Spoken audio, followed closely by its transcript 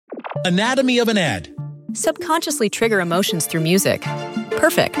Anatomy of an ad. Subconsciously trigger emotions through music.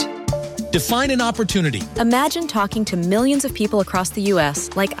 Perfect. Define an opportunity. Imagine talking to millions of people across the U.S.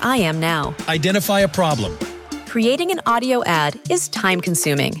 like I am now. Identify a problem. Creating an audio ad is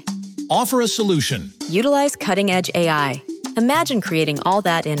time-consuming. Offer a solution. Utilize cutting-edge AI. Imagine creating all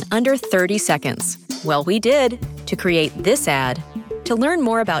that in under 30 seconds. Well, we did to create this ad. To learn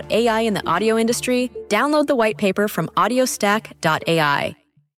more about AI in the audio industry, download the white paper from audiostack.ai.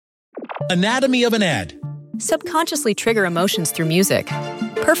 Anatomy of an ad. Subconsciously trigger emotions through music.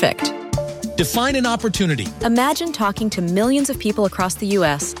 Perfect. Define an opportunity. Imagine talking to millions of people across the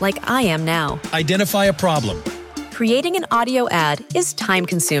U.S. like I am now. Identify a problem. Creating an audio ad is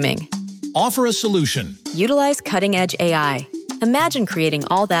time-consuming. Offer a solution. Utilize cutting-edge AI. Imagine creating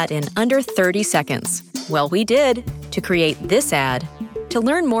all that in under 30 seconds. Well, we did to create this ad. To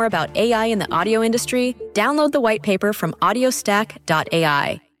learn more about AI in the audio industry, download the white paper from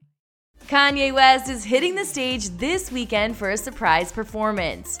audiostack.ai. Kanye West is hitting the stage this weekend for a surprise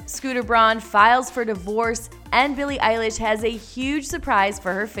performance. Scooter Braun files for divorce, and Billie Eilish has a huge surprise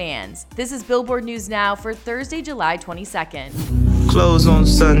for her fans. This is Billboard News Now for Thursday, July 22nd. Close on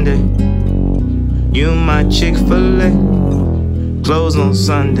Sunday. You my Chick-fil-A. Close on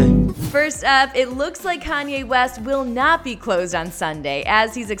Sunday. First up, it looks like Kanye West will not be closed on Sunday,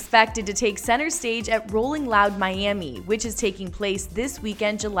 as he's expected to take center stage at Rolling Loud Miami, which is taking place this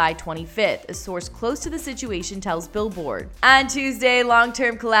weekend, July 25th, a source close to the situation tells Billboard. On Tuesday,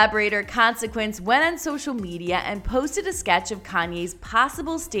 long-term collaborator Consequence went on social media and posted a sketch of Kanye's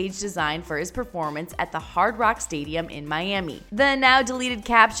possible stage design for his performance at the Hard Rock Stadium in Miami. The now-deleted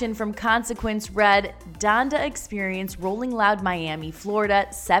caption from Consequence read, "Donda Experience Rolling Loud Miami, Florida,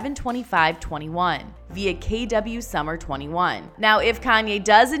 7/25/21 via KW Summer 21. Now, if Kanye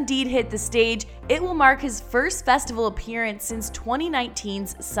does indeed hit the stage, it will mark his first festival appearance since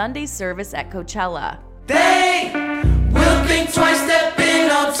 2019's Sunday service at Coachella. They will think twice stepping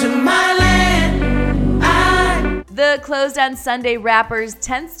onto my land. The Closed on Sunday rapper's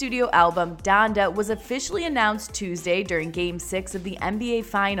 10th studio album, Donda, was officially announced Tuesday during Game 6 of the NBA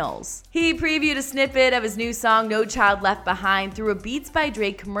Finals. He previewed a snippet of his new song, No Child Left Behind, through a Beats by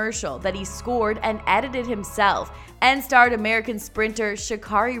Dre commercial that he scored and edited himself, and starred American sprinter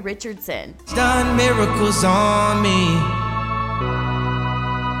Sha'Carri Richardson. He's done miracles on me.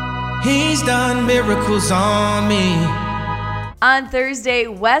 He's done miracles on me. On Thursday,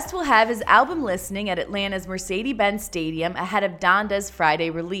 West will have his album listening at Atlanta's Mercedes-Benz Stadium ahead of Donda's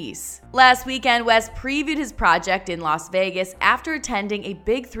Friday release. Last weekend, West previewed his project in Las Vegas after attending a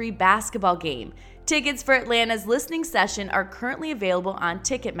Big 3 basketball game. Tickets for Atlanta's listening session are currently available on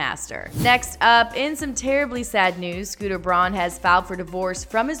Ticketmaster. Next up, in some terribly sad news, Scooter Braun has filed for divorce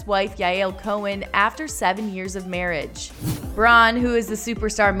from his wife Yael Cohen after 7 years of marriage. Braun, who is the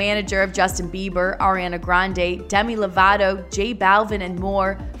superstar manager of Justin Bieber, Ariana Grande, Demi Lovato, J Balvin, and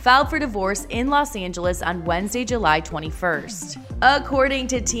more, filed for divorce in Los Angeles on Wednesday, July 21st. According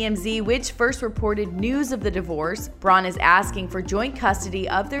to TMZ, which first reported news of the divorce, Braun is asking for joint custody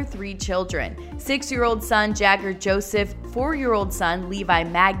of their 3 children: 6-year-old son Jagger Joseph, 4-year-old son Levi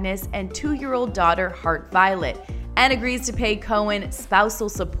Magnus, and 2-year-old daughter Hart Violet, and agrees to pay Cohen spousal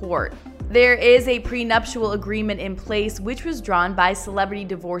support. There is a prenuptial agreement in place, which was drawn by celebrity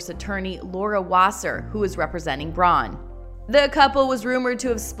divorce attorney Laura Wasser, who is representing Braun. The couple was rumored to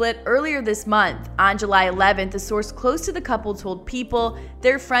have split earlier this month. On July 11th, a source close to the couple told People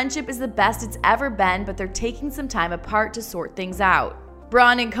their friendship is the best it's ever been, but they're taking some time apart to sort things out.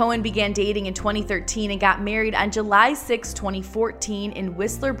 Braun and Cohen began dating in 2013 and got married on July 6, 2014 in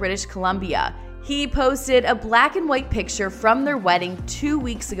Whistler, British Columbia. He posted a black and white picture from their wedding 2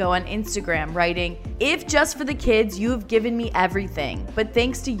 weeks ago on Instagram, writing, "If just for the kids, you have given me everything. But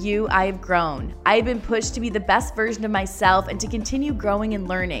thanks to you, I have grown. I have been pushed to be the best version of myself and to continue growing and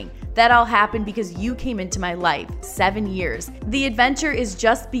learning. That all happened because you came into my life. 7 years. The adventure is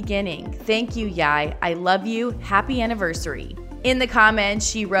just beginning. Thank you, Yai. I love you. Happy anniversary." In the comments,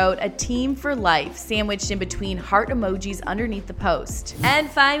 she wrote, "A team for life," sandwiched in between heart emojis underneath the post.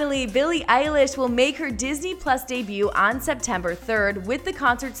 And finally, Billie Eilish will make her Disney Plus debut on September 3rd with the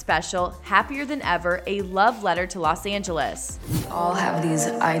concert special, Happier Than Ever, a love letter to Los Angeles. We all have these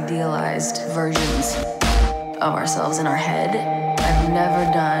idealized versions of ourselves in our head. I've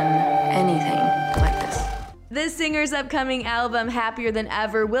never done anything like this. The singer's upcoming album, Happier Than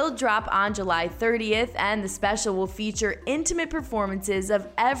Ever, will drop on July 30th, and the special will feature intimate performances of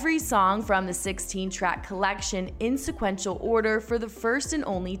every song from the 16-track collection in sequential order for the first and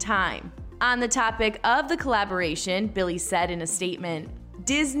only time. On the topic of the collaboration, Billie said in a statement,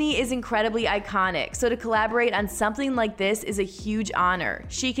 Disney is incredibly iconic, so to collaborate on something like this is a huge honor.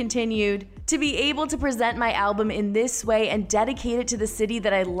 She continued, "To be able to present my album in this way and dedicate it to the city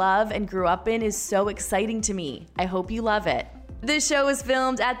that I love and grew up in is so exciting to me. I hope you love it." The show was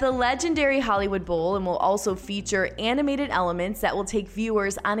filmed at the legendary Hollywood Bowl and will also feature animated elements that will take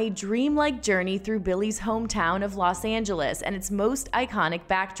viewers on a dreamlike journey through Billy's hometown of Los Angeles and its most iconic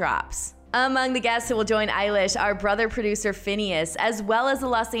backdrops. Among the guests who will join Eilish are brother producer Phineas, as well as the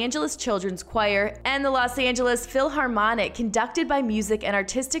Los Angeles Children's Choir and the Los Angeles Philharmonic, conducted by music and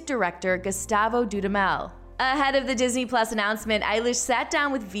artistic director Gustavo Dudamel. Ahead of the Disney Plus announcement, Eilish sat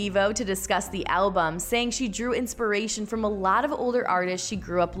down with Vevo to discuss the album, saying she drew inspiration from a lot of older artists she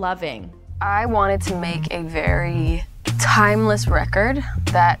grew up loving. I wanted to make a very timeless record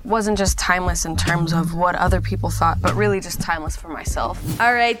that wasn't just timeless in terms of what other people thought, but really just timeless for myself.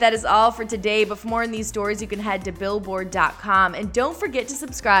 All right, that is all for today, but for more on these stories, you can head to Billboard.com, and don't forget to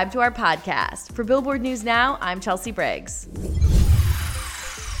subscribe to our podcast. For Billboard News Now, I'm Chelsea Briggs.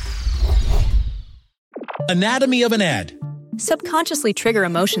 Anatomy of an ad. Subconsciously trigger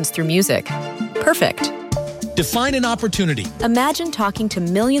emotions through music. Perfect. Define an opportunity. Imagine talking to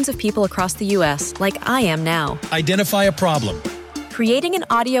millions of people across the U.S. like I am now. Identify a problem. Creating an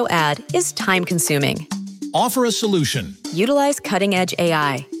audio ad is time-consuming. Offer a solution. Utilize cutting-edge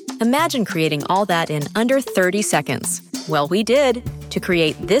AI. Imagine creating all that in under 30 seconds. Well, we did to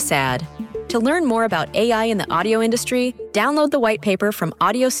create this ad. To learn more about AI in the audio industry, download the white paper from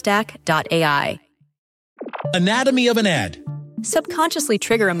audiostack.ai. Anatomy of an ad. Subconsciously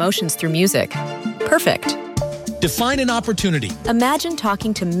trigger emotions through music. Perfect. Define an opportunity. Imagine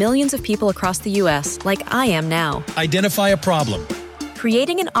talking to millions of people across the U.S. like I am now. Identify a problem.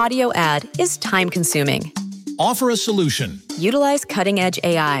 Creating an audio ad is time-consuming. Offer a solution. Utilize cutting-edge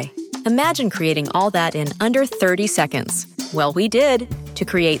AI. Imagine creating all that in under 30 seconds. Well, we did to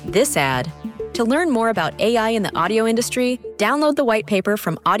create this ad. To learn more about AI in the audio industry, download the white paper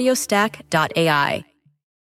from audiostack.ai.